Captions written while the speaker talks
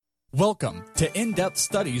Welcome to In-Depth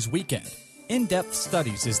Studies Weekend. In-Depth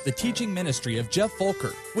Studies is the teaching ministry of Jeff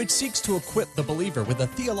Volker, which seeks to equip the believer with a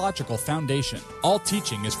theological foundation. All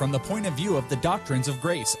teaching is from the point of view of the doctrines of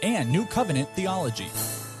grace and New Covenant theology.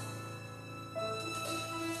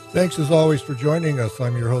 Thanks as always for joining us.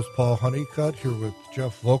 I'm your host, Paul Honeycutt, here with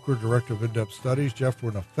Jeff Volker, Director of In-Depth Studies. Jeff,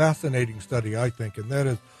 we're in a fascinating study, I think, and that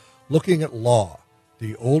is looking at law.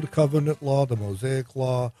 The Old Covenant law, the Mosaic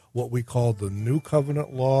law, what we call the New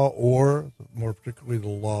Covenant law, or more particularly the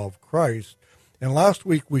law of Christ. And last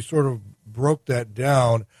week we sort of broke that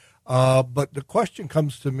down, but the question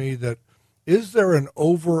comes to me that is there an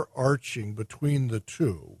overarching between the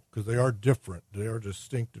two, because they are different, they are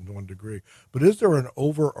distinct in one degree, but is there an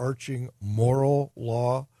overarching moral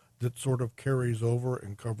law that sort of carries over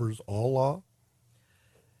and covers all law?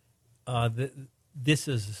 This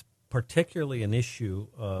is particularly an issue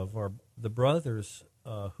of the brothers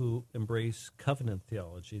who embrace covenant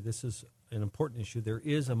theology. This is an important issue. There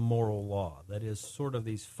is a moral law. That is sort of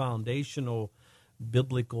these foundational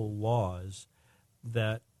biblical laws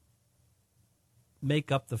that make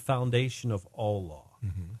up the foundation of all law.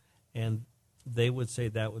 Mm-hmm. And they would say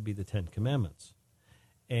that would be the Ten Commandments.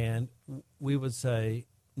 And we would say,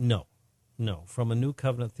 no. From a New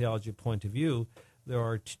Covenant theology point of view, there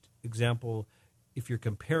are example. If you're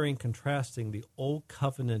comparing, contrasting the Old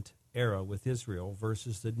Covenant era with Israel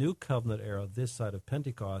versus the New Covenant era this side of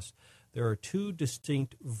Pentecost, there are two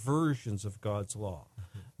distinct versions of God's law.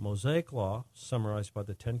 Mm-hmm. Mosaic law, summarized by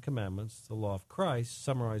the Ten Commandments, the law of Christ,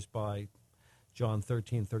 summarized by John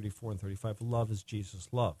 13, 34, and 35, love as Jesus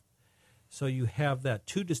loved. So you have that,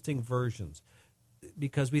 two distinct versions,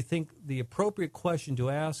 because we think the appropriate question to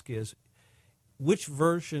ask is, which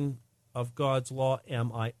version of God's law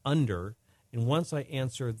am I under? And once I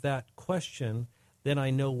answer that question, then I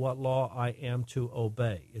know what law I am to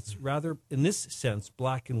obey. It's rather, in this sense,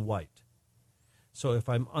 black and white. So if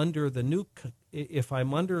I'm under the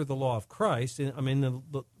law of Christ, and I'm in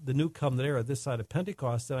the New Covenant era, this side of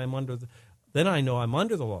Pentecost, then I know I'm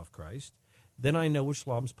under the law of Christ. Then I know which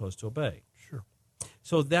law I'm supposed to obey. Sure.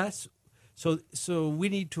 So we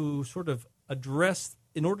need to sort of address,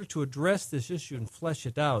 in order to address this issue and flesh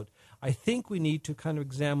it out, I think we need to kind of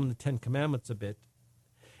examine the Ten Commandments a bit.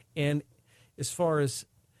 And as far as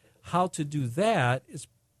how to do that, it's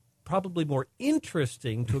probably more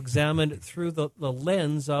interesting to examine it through the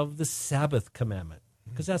lens of the Sabbath commandment,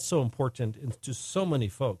 because that's so important to so many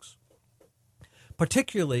folks,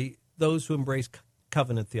 particularly those who embrace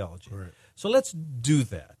covenant theology. Right. So let's do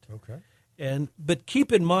that. Okay. But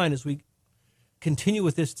keep in mind, as we continue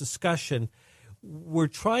with this discussion, we're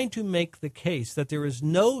trying to make the case that there is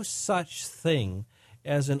no such thing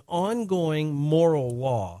as an ongoing moral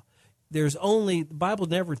law. The Bible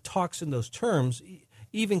never talks in those terms,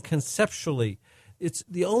 even conceptually. It's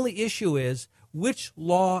the only issue is, which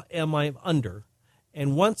law am I under?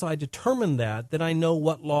 And once I determine that, then I know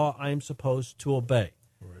what law I'm supposed to obey.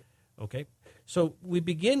 Right. Okay? So we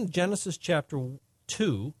begin Genesis chapter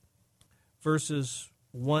 2, verses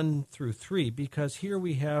 1 through 3, because here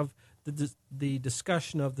we have the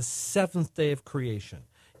discussion of the seventh day of creation.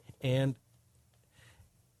 And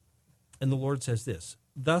the Lord says this,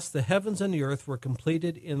 "Thus the heavens and the earth were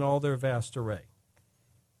completed in all their vast array.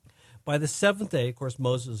 By the seventh day," of course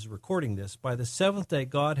Moses is recording this, "by the seventh day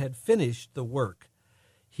God had finished the work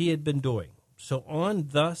he had been doing. So on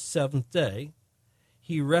the seventh day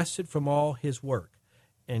he rested from all his work.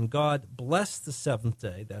 And God blessed the seventh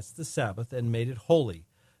day," that's the Sabbath, "and made it holy,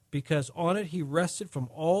 because on it he rested from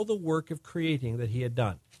all the work of creating that he had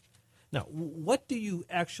done." Now, what do you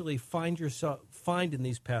actually find in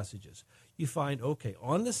these passages? You find, okay,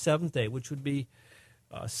 on the seventh day, which would be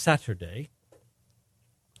Saturday,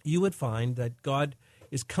 you would find that God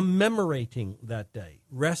is commemorating that day,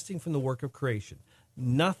 resting from the work of creation.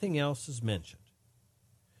 Nothing else is mentioned.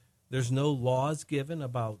 There's no laws given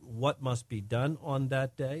about what must be done on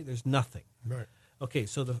that day. There's nothing. Right. Okay,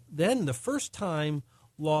 so then the first time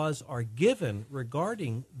laws are given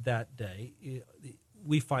regarding that day,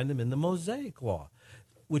 we find them in the Mosaic law,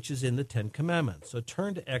 which is in the Ten Commandments. So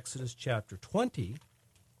turn to Exodus chapter 20,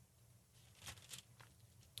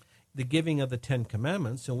 the giving of the Ten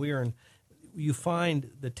Commandments, and you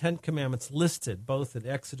find the Ten Commandments listed both in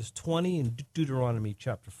Exodus 20 and Deuteronomy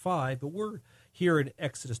chapter 5, but we're here in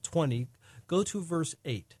Exodus 20. Go to verse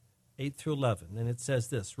 8 through 11, and it says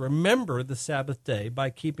this, "Remember the Sabbath day by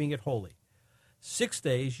keeping it holy. 6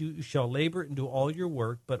 days you shall labor and do all your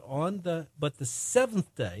work, but the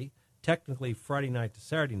seventh day," technically Friday night to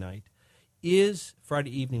Saturday night, is Friday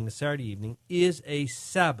evening to Saturday evening, "is a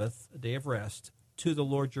Sabbath, a day of rest, to the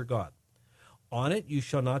Lord your God. On it you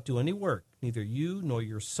shall not do any work, neither you nor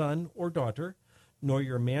your son or daughter, nor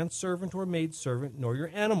your manservant or maidservant, nor your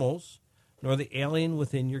animals, nor the alien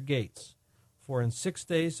within your gates. For in 6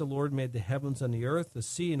 days the Lord made the heavens and the earth, the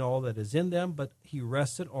sea and all that is in them, but he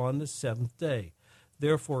rested on the seventh day.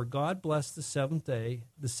 Therefore God blessed the seventh day,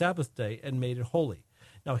 the Sabbath day, and made it holy.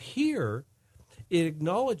 Now here it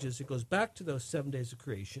acknowledges, it goes back to those 7 days of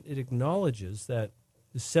creation, it acknowledges that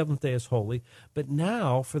the seventh day is holy, but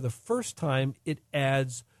now, for the first time, it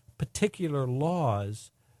adds particular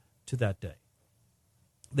laws to that day.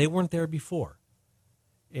 They weren't there before.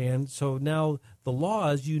 And so now the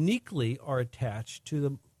laws uniquely are attached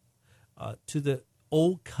to the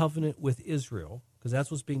old covenant with Israel, because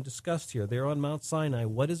that's what's being discussed here. They're on Mount Sinai.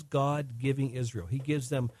 What is God giving Israel? He gives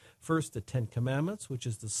them first the Ten Commandments, which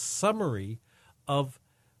is the summary of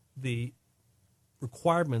the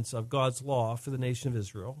requirements of God's law for the nation of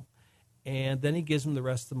Israel, and then he gives them the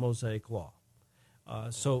rest of the Mosaic law.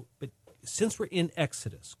 But since we're in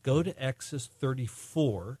Exodus, go to Exodus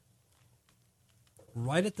 34,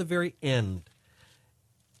 right at the very end.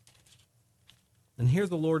 And here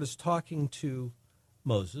the Lord is talking to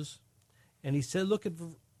Moses, and he said, look at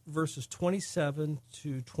verses 27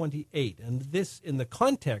 to 28. And this, in the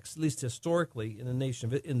context, at least historically, in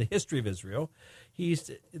the history of Israel,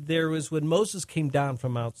 there was when Moses came down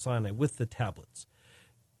from Mount Sinai with the tablets.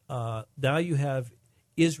 Now you have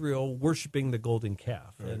Israel worshiping the golden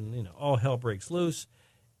calf, right. And all hell breaks loose.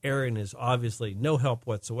 Aaron is obviously no help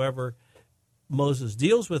whatsoever. Moses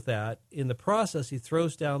deals with that. In the process, he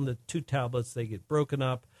throws down the two tablets. They get broken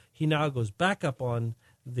up. He now goes back up on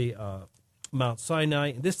the Mount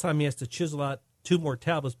Sinai. This time he has to chisel out two more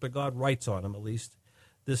tablets, but God writes on them at least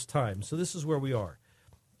this time. So this is where we are.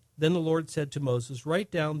 Then the Lord said to Moses,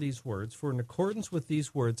 write down these words, for in accordance with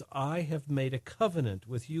these words I have made a covenant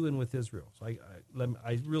with you and with Israel. So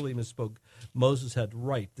I really misspoke. Moses had to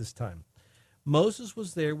write this time. Moses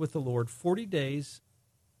was there with the Lord 40 days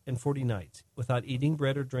and 40 nights without eating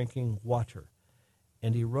bread or drinking water.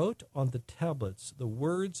 And he wrote on the tablets the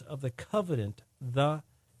words of the covenant, the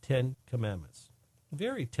Ten Commandments.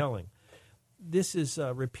 Very telling. This is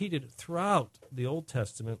repeated throughout the Old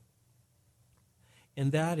Testament,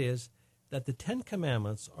 and that is that the Ten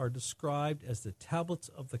Commandments are described as the tablets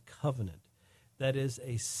of the covenant. That is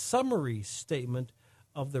a summary statement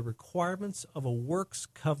of the requirements of a works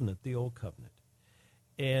covenant, the Old Covenant.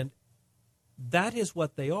 And that is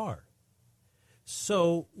what they are.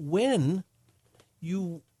 So when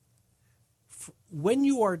you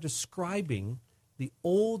are describing the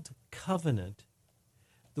Old Covenant,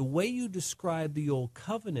 the way you describe the Old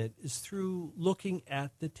Covenant is through looking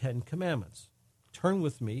at the Ten Commandments. Turn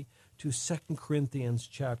with me to 2 Corinthians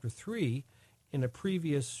chapter 3. In a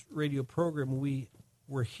previous radio program, we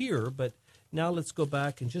were here, but now let's go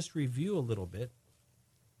back and just review a little bit.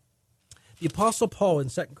 The Apostle Paul in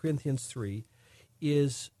 2 Corinthians 3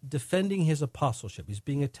 is defending his apostleship. He's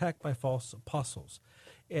being attacked by false apostles.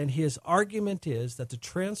 And his argument is that the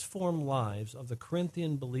transformed lives of the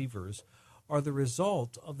Corinthian believers are the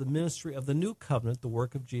result of the ministry of the new covenant, the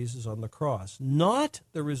work of Jesus on the cross, not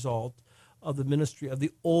the result of the ministry of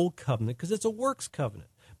the old covenant, because it's a works covenant.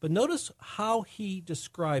 But notice how he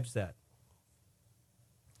describes that.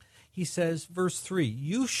 He says, verse 3,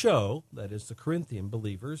 you show, that is the Corinthian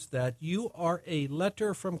believers, that you are a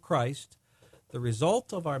letter from Christ, the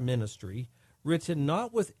result of our ministry, written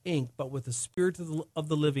not with ink, but with the Spirit of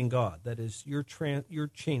the living God. That is, your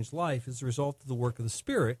changed life is the result of the work of the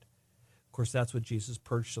Spirit. Of course, that's what Jesus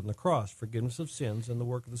purchased on the cross, forgiveness of sins and the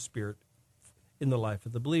work of the Spirit in the life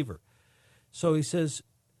of the believer. So he says,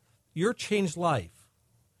 your changed life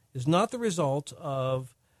is not the result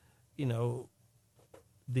of,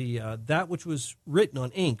 that which was written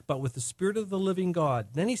on ink, but with the Spirit of the living God.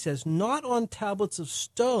 Then he says, not on tablets of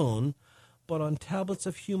stone, but on tablets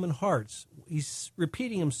of human hearts. He's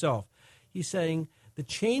repeating himself. He's saying the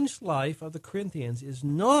changed life of the Corinthians is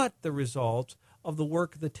not the result of the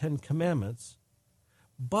work of the Ten Commandments,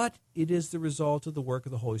 but it is the result of the work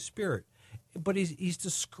of the Holy Spirit. But he's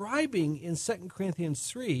describing in 2 Corinthians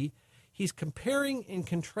 3, he's comparing and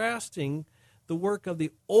contrasting the work of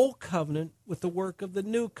the Old Covenant with the work of the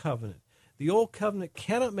New Covenant. The Old Covenant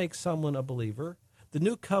cannot make someone a believer. The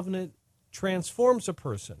New Covenant transforms a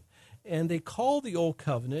person. And they call the Old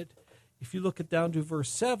Covenant, if you look at down to verse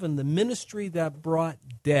 7, the ministry that brought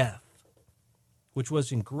death, which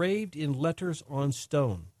was engraved in letters on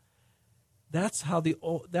stone. That's how the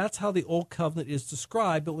Old Covenant is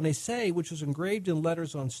described. But when they say, which was engraved in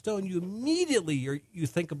letters on stone, you immediately you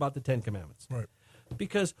think about the Ten Commandments. Right.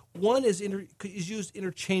 Because one is used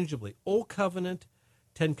interchangeably. Old Covenant,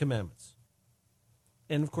 Ten Commandments.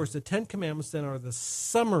 And, of course, the Ten Commandments then are the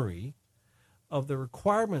summary of the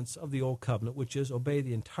requirements of the Old Covenant, which is obey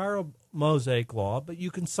the entire Mosaic Law, but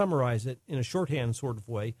you can summarize it in a shorthand sort of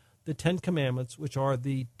way, the Ten Commandments, which are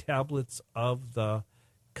the tablets of the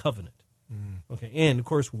covenant. Okay, and, of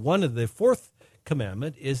course, one of the fourth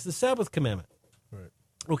commandment is the Sabbath commandment. Right.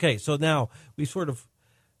 Okay, so now we sort of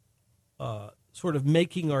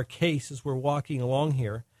making our case as we're walking along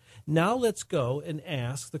here. Now let's go and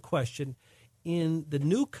ask the question, in the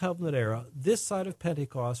New Covenant era, this side of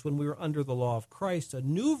Pentecost, when we were under the law of Christ, a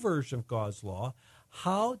new version of God's law,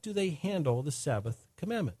 how do they handle the Sabbath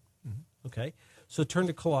commandment? Mm-hmm. Okay, so turn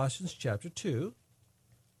to Colossians chapter 2.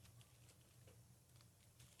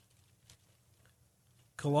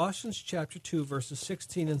 Colossians chapter 2, verses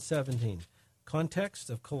 16 and 17.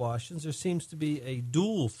 Context of Colossians, there seems to be a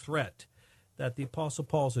dual threat that the Apostle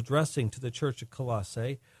Paul is addressing to the church of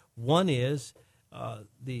Colossae. One is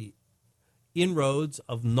the inroads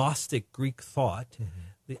of Gnostic Greek thought. Mm-hmm.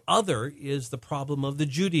 The other is the problem of the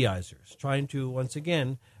Judaizers, trying to, once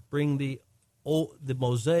again, bring the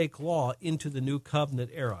Mosaic law into the New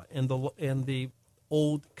Covenant era, and the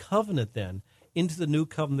Old Covenant then into the New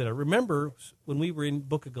Covenant era. Remember, when we were in the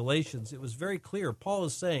book of Galatians, it was very clear. Paul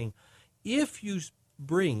is saying, if you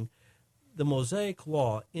bring the Mosaic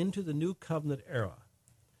law into the New Covenant era,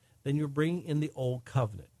 then you're bringing in the Old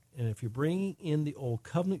Covenant. And if you're bringing in the Old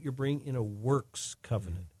Covenant, you're bringing in a works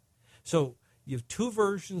covenant. Mm-hmm. So you have two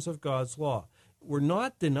versions of God's law. We're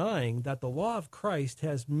not denying that the law of Christ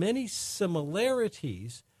has many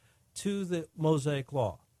similarities to the Mosaic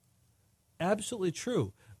law. Absolutely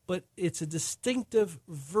true. But it's a distinctive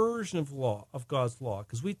version of God's law.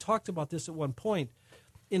 Because we talked about this at one point.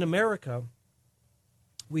 In America,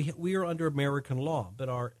 we are under American law, but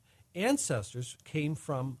our ancestors came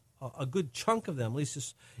from, a good chunk of them, at least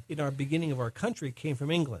just in our beginning of our country, came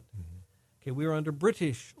from England. Mm-hmm. Okay, we were under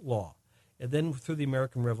British law. And then through the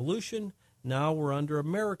American Revolution, now we're under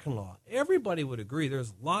American law. Everybody would agree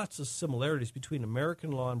there's lots of similarities between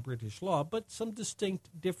American law and British law, but some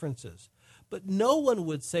distinct differences. But no one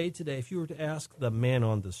would say today, if you were to ask the man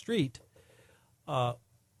on the street,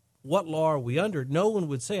 what law are we under? No one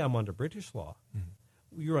would say, I'm under British law. Mm-hmm.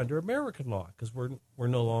 You're under American law, because we're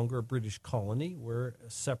no longer a British colony. We're a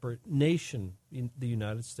separate nation in the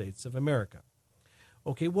United States of America.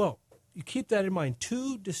 Okay, well, you keep that in mind.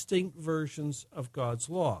 Two distinct versions of God's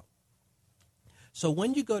law. So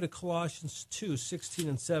when you go to Colossians 2, 16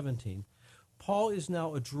 and 17, Paul is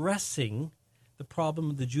now addressing the problem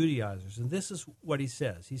of the Judaizers. And this is what he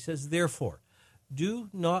says. He says, therefore, do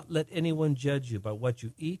not let anyone judge you by what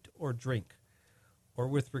you eat or drink, or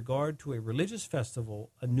with regard to a religious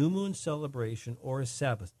festival, a new moon celebration, or a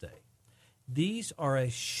Sabbath day. These are a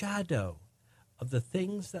shadow of the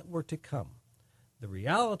things that were to come. The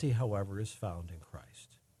reality, however, is found in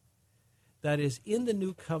Christ. That is, in the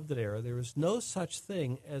New Covenant era, there is no such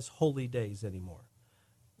thing as holy days anymore.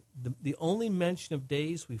 The only mention of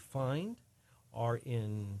days we find are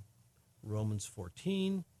in Romans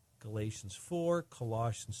 14, Galatians 4,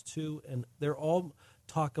 Colossians 2, and they're all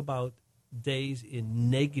talk about days in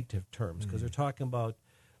negative terms, because they're talking about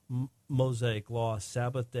Mosaic law,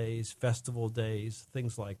 Sabbath days, festival days,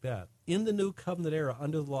 things like that. In the New Covenant era,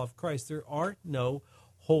 under the law of Christ, there are no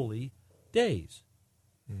holy days.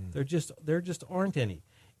 There just aren't any.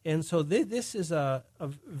 And so this is a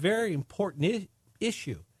very important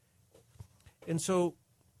issue. And so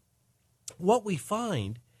what we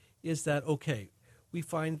find is that, we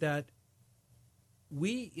find that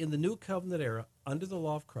we, in the New Covenant era, under the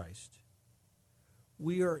law of Christ,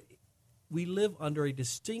 we live under a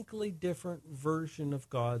distinctly different version of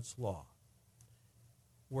God's law.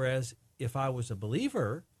 Whereas if I was a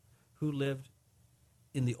believer who lived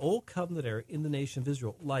in the Old Covenant era in the nation of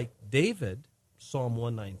Israel, like David, Psalm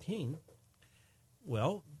 119,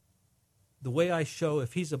 well, the way I show,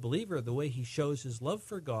 if he's a believer, the way he shows his love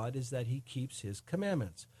for God is that he keeps his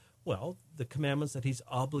commandments. Well, the commandments that he's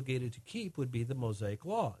obligated to keep would be the Mosaic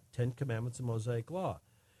law, 10 commandments of Mosaic law.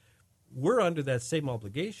 We're under that same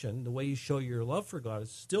obligation. The way you show your love for God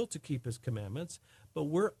is still to keep his commandments, but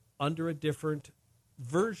we're under a different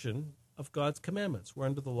version of God's commandments. We're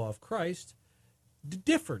under the law of Christ,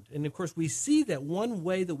 different. And, of course, we see that one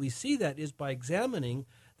way that we see that is by examining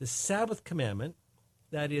the Sabbath commandment.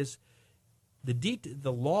 That is,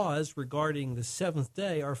 the laws regarding the seventh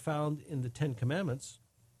day are found in the 10 Commandments.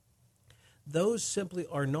 Those simply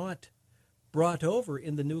are not brought over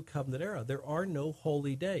in the New Covenant era. There are no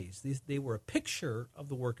holy days. They were a picture of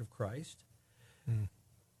the work of Christ,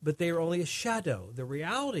 but they are only a shadow. The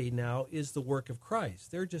reality now is the work of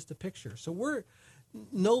Christ. They're just a picture. So we're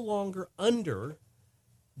no longer under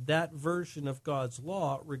that version of God's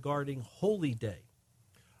law regarding Holy Day.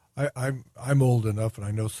 I'm old enough, and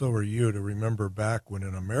I know so are you, to remember back when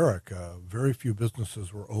in America, very few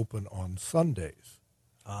businesses were open on Sundays.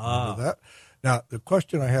 Remember that? Now, the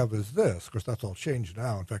question I have is this. Of course, that's all changed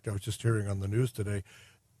now. In fact, I was just hearing on the news today,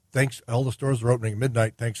 all the stores are opening at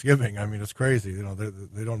midnight Thanksgiving. I mean, it's crazy. You know,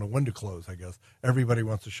 they don't know when to close, I guess. Everybody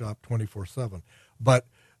wants to shop 24/7. But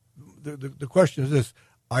the question is this.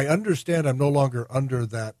 I understand I'm no longer under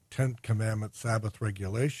that 10th commandment Sabbath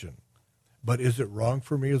regulation. But is it wrong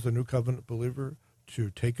for me as a New Covenant believer to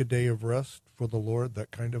take a day of rest for the Lord, that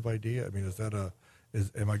kind of idea? I mean,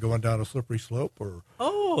 am I going down a slippery slope? Or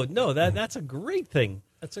Oh, no, that's a great thing.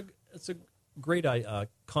 That's a great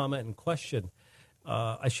comment and question.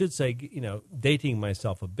 I should say, dating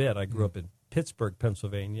myself a bit, I grew up in Pittsburgh,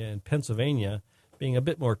 Pennsylvania, and Pennsylvania being a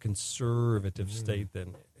bit more conservative state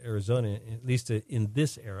than Arizona, at least in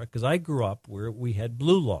this era, because I grew up where we had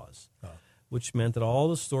blue laws. Which meant that all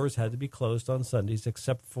the stores had to be closed on Sundays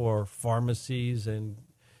except for pharmacies and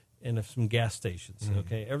some gas stations.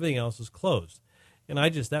 Okay, everything else was closed, and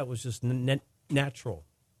that was just natural.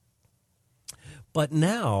 But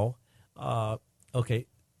now,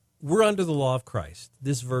 we're under the law of Christ,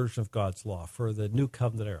 this version of God's law for the New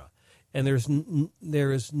Covenant era, and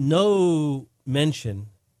there is no mention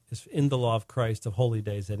in the law of Christ of holy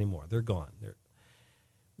days anymore. They're gone.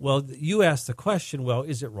 Well, you asked the question, well,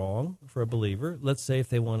 is it wrong for a believer? Let's say if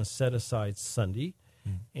they want to set aside Sunday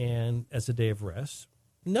and as a day of rest.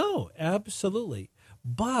 No, absolutely.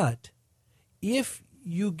 But if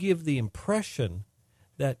you give the impression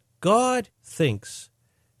that God thinks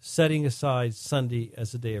setting aside Sunday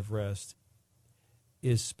as a day of rest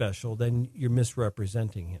is special, then you're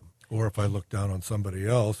misrepresenting him. Or if I look down on somebody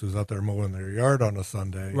else who's out there mowing their yard on a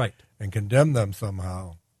Sunday and condemn them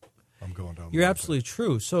somehow, I'm going down. You're absolutely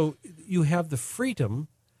true. So you have the freedom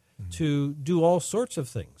to do all sorts of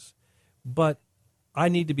things. But I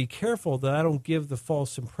need to be careful that I don't give the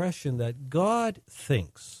false impression that God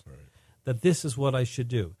thinks that this is what I should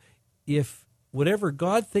do. If whatever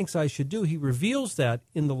God thinks I should do, he reveals that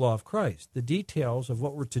in the law of Christ, the details of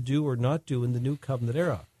what we're to do or not do in the New Covenant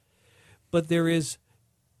era. But there is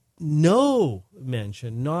no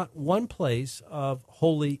mention, not one place, of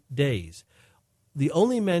holy days. The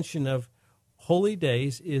only mention of holy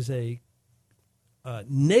days is a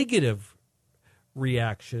negative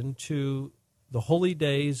reaction to the holy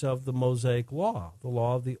days of the Mosaic law, the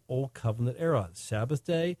law of the Old Covenant era, Sabbath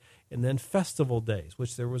day and then festival days,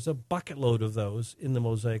 which there was a bucket load of those in the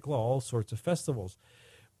Mosaic law, all sorts of festivals.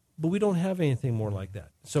 But we don't have anything more like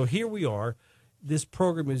that. So here we are. This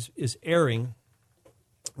program is airing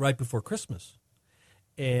right before Christmas.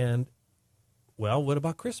 And, well, what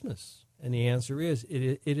about Christmas? And the answer is,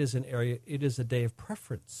 it is a day of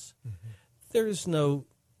preference. There is no,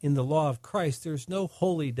 in the law of Christ, there's no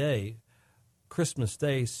holy day, Christmas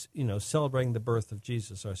Day, celebrating the birth of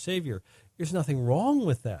Jesus, our Savior. There's nothing wrong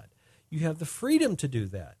with that. You have the freedom to do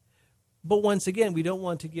that. But once again, we don't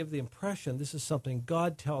want to give the impression this is something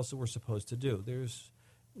God tells us that we're supposed to do. There's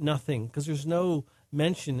nothing, because there's no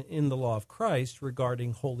mention in the law of Christ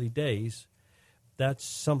regarding holy days. That's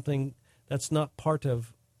something that's not part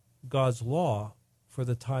of God's law for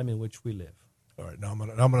the time in which we live. All right, now I'm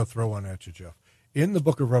going to throw one at you, Jeff. In the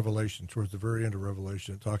book of Revelation, towards the very end of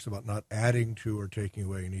Revelation, it talks about not adding to or taking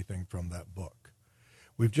away anything from that book.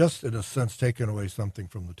 We've just, in a sense, taken away something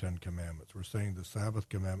from the Ten Commandments. We're saying the Sabbath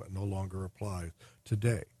commandment no longer applies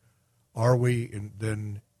today. Are we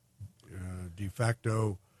then de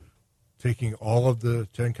facto taking all of the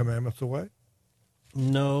Ten Commandments away?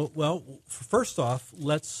 No. Well, first off,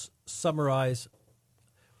 let's summarize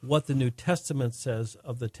what the New Testament says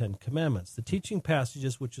of the Ten Commandments. The teaching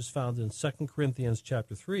passages, which is found in 2 Corinthians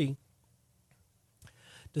chapter 3,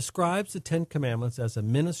 describes the Ten Commandments as a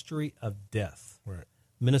ministry of death,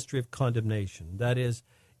 ministry of condemnation. That is,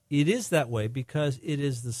 it is that way because it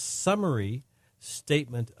is the summary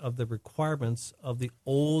statement of the requirements of the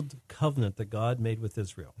old covenant that God made with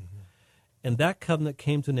Israel. And that covenant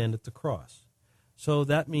came to an end at the cross. So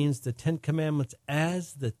that means the Ten Commandments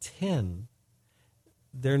as the 10,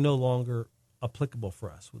 they're no longer applicable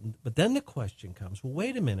for us. But then the question comes, well,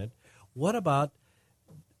 wait a minute, what about,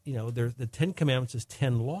 the Ten Commandments is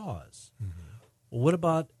 10 laws. Well, what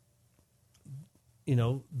about,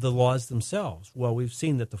 the laws themselves? Well, we've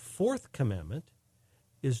seen that the fourth commandment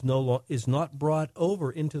is not brought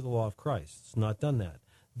over into the law of Christ. It's not done that.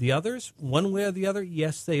 The others, one way or the other,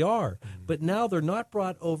 yes, they are. But now they're not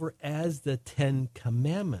brought over as the Ten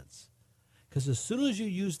Commandments. Because as soon as you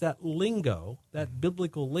use that lingo, that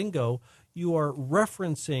biblical lingo, you are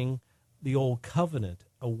referencing the old covenant,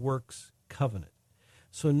 a works covenant.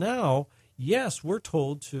 So now, yes, we're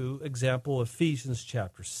told to example Ephesians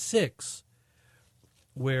chapter 6,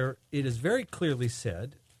 where it is very clearly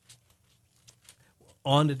said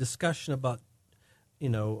on a discussion about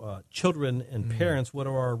children and parents, what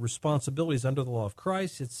are our responsibilities under the law of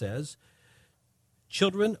Christ? It says,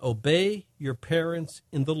 children, obey your parents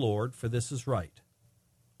in the Lord, for this is right.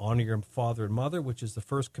 Honor your father and mother, which is the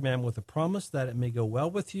first commandment with a promise, that it may go well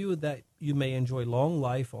with you, that you may enjoy long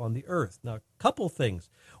life on the earth. Now, a couple things.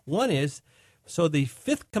 One is, so the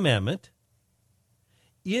fifth commandment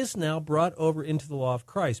is now brought over into the law of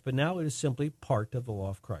Christ, but now it is simply part of the law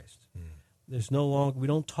of Christ. There's no longer, we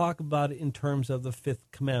don't talk about it in terms of the fifth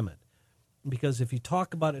commandment. Because if you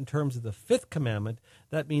talk about it in terms of the fifth commandment,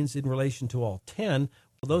 that means in relation to all 10,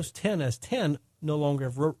 well, those 10 as 10 no longer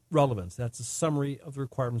have relevance. That's a summary of the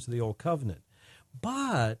requirements of the Old Covenant.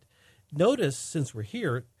 But notice, since we're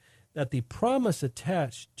here, that the promise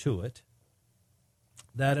attached to it,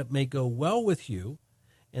 that it may go well with you,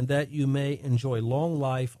 and that you may enjoy long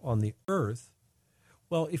life on the earth.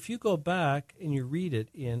 Well, if you go back and you read it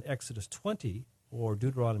in Exodus 20 or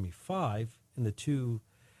Deuteronomy 5, in the two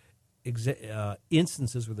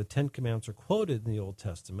instances where the Ten Commandments are quoted in the Old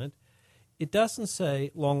Testament, it doesn't say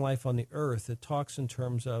long life on the earth. It talks in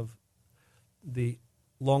terms of the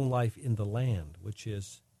long life in the land, which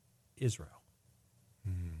is Israel.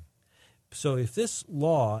 Mm-hmm. So if this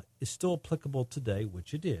law is still applicable today,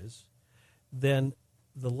 which it is, then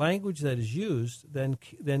the language that is used then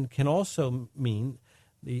can also mean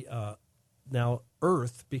the now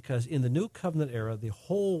earth, because in the New Covenant era, the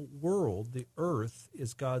whole world, the earth,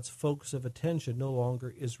 is God's focus of attention, no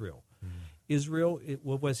longer Israel. Mm-hmm. Israel,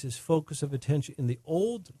 what was his focus of attention in the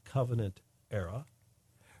Old Covenant era,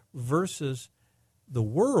 versus the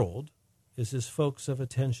world is his focus of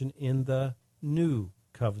attention in the New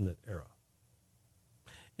Covenant era.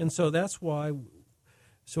 And so that's why,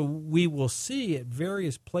 so we will see at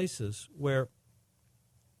various places where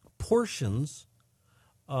portions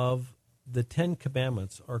of the Ten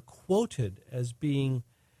Commandments are quoted as being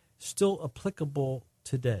still applicable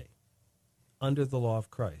today under the law of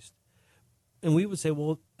Christ. And we would say,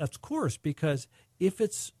 well, of course, because if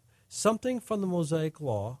it's something from the Mosaic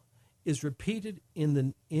law is repeated in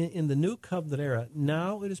the New Covenant era,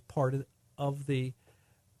 now it is part of the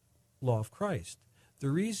law of Christ. The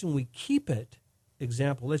reason we keep it,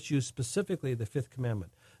 example, let's use specifically the fifth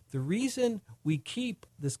commandment. The reason we keep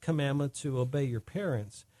this commandment to obey your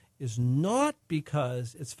parents is not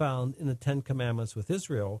because it's found in the Ten Commandments with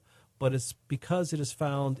Israel, but it's because it is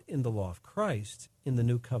found in the law of Christ in the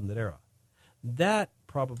New Covenant era. That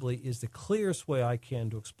probably is the clearest way I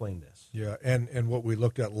can to explain this. Yeah, and what we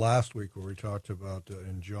looked at last week, where we talked about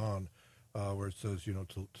in John, where it says,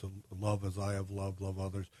 to love as I have loved, love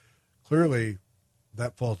others. Clearly,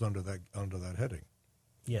 that falls under that heading.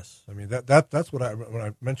 Yes. I mean, that's what when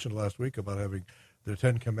I mentioned last week about having the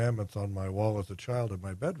Ten Commandments on my wall as a child in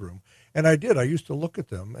my bedroom. And I did. I used to look at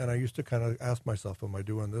them, and I used to kind of ask myself, am I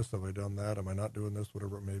doing this? Have I done that? Am I not doing this?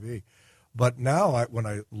 Whatever it may be. But now when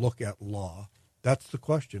I look at law, that's the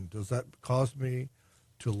question. Does that cause me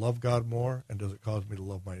to love God more, and does it cause me to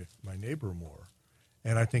love my neighbor more?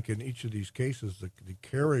 And I think in each of these cases, the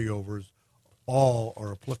carryovers all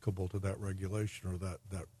are applicable to that regulation or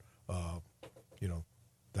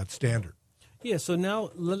that standard. Yeah, so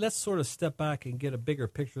now let's sort of step back and get a bigger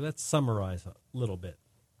picture. Let's summarize a little bit.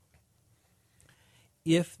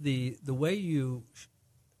 If the way you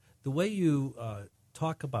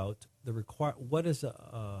talk about what is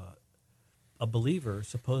a believer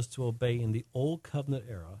supposed to obey in the Old Covenant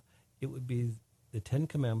era, it would be the Ten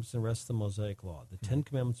Commandments and the rest of the Mosaic Law. The Ten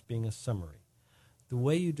Commandments being a summary. The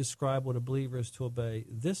way you describe what a believer is to obey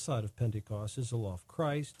this side of Pentecost is the law of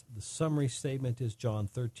Christ. The summary statement is John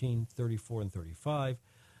 13, 34, and 35.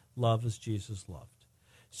 Love as Jesus loved.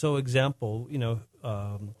 So, example,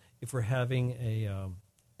 if we're having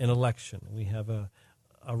an election, we have a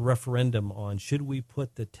referendum on should we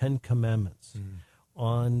put the Ten Commandments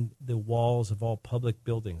on the walls of all public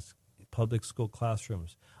buildings, public school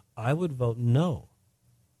classrooms, I would vote no,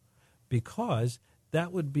 because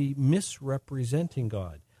that would be misrepresenting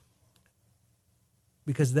God,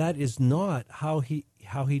 because that is not how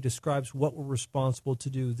he describes what we're responsible to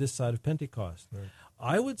do this side of Pentecost. Right.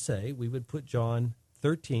 I would say we would put John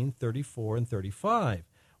 13, 34, and 35.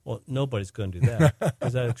 Well, nobody's going to do that,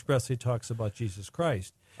 because that expressly talks about Jesus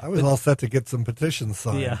Christ. I was all set to get some petitions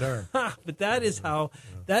signed. Yeah. Darn. But that is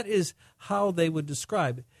how they would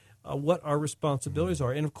describe what our responsibilities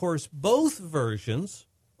are. And, of course, both versions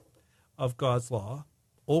of God's law,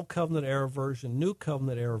 Old Covenant era version, New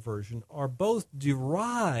Covenant era version, are both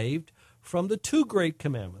derived from the two great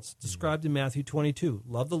commandments described in Matthew 22.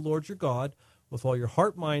 Love the Lord your God with all your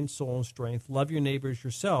heart, mind, soul, and strength. Love your neighbors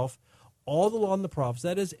yourself. All the law and the prophets,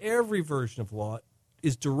 that is every version of law,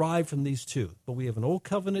 is derived from these two. But we have an Old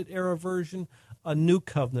Covenant era version, a New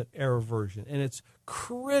Covenant era version. And it's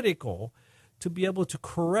critical to be able to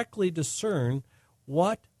correctly discern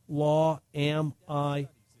what law am I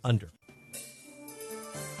under.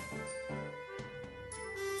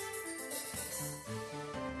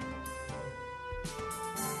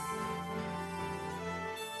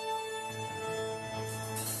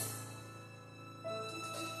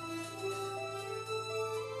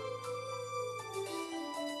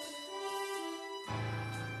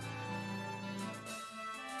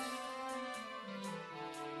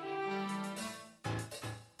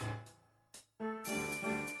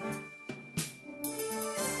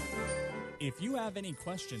 If you have any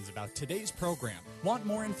questions about today's program, want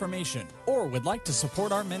more information, or would like to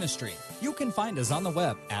support our ministry, you can find us on the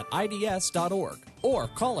web at ids.org or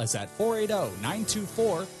call us at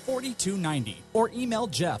 480-924-4290 or email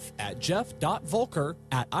Jeff at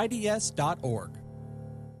jeff.volker@ids.org.